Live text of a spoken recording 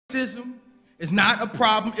Racism is not a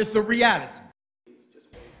problem, it's a reality.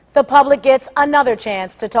 The public gets another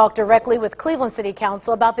chance to talk directly with Cleveland City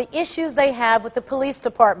Council about the issues they have with the police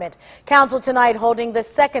department. Council tonight holding the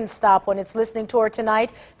second stop on its listening tour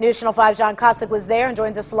tonight. News Channel 5's John Kosick was there and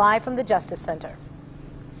joins us live from the Justice Center.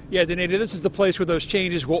 Yeah, Danita, this is the place where those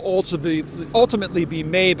changes will ultimately be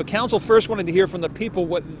made. But Council first wanted to hear from the people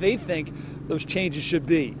what they think those changes should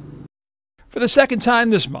be. For the second time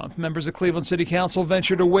this month, members of Cleveland City Council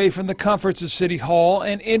ventured away from the comforts of City Hall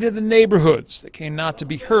and into the neighborhoods. They came not to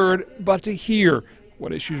be heard, but to hear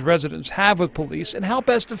what issues residents have with police and how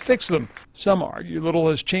best to fix them. Some argue little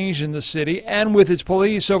has changed in the city and with its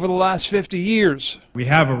police over the last 50 years. We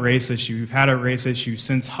have a race issue. We've had a race issue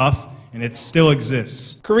since Huff, and it still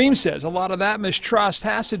exists. Kareem says a lot of that mistrust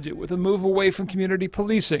has to do with a move away from community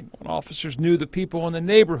policing when officers knew the people in the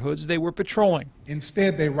neighborhoods they were patrolling.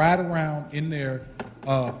 Instead, they ride around in their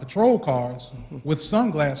patrol cars with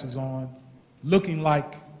sunglasses on, looking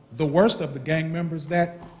like the worst of the gang members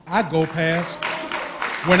that I go past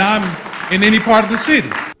when I'm in any part of the city.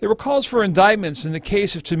 There were calls for indictments in the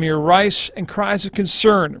case of Tamir Rice and cries of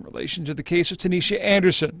concern in relation to the case of Tanisha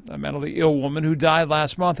Anderson, a mentally ill woman who died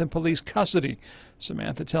last month in police custody.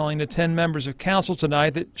 Samantha telling the 10 members of council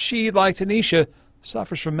tonight that she, like Tanisha,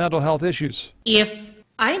 suffers from mental health issues. If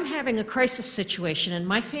I'm having a crisis situation and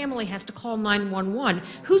my family has to call 911,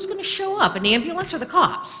 who's going to show up, an ambulance or the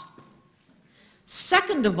cops?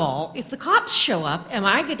 Second of all, if the cops show up, am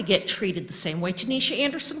I going to get treated the same way Tanisha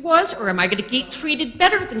Anderson was, or am I going to get treated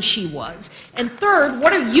better than she was? And third,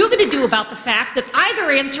 what are you going to do about the fact that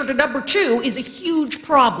either answer to number 2 is a huge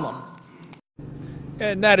problem?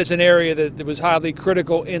 And that is an area that was highly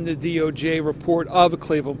critical in the DOJ report of the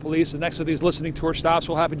Cleveland Police. The next of these listening tour stops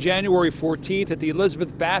will happen January 14th at the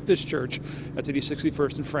Elizabeth Baptist Church. That's at East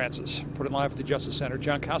 61st and Francis. Reporting live at the Justice Center,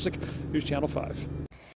 John Kosick, News Channel 5.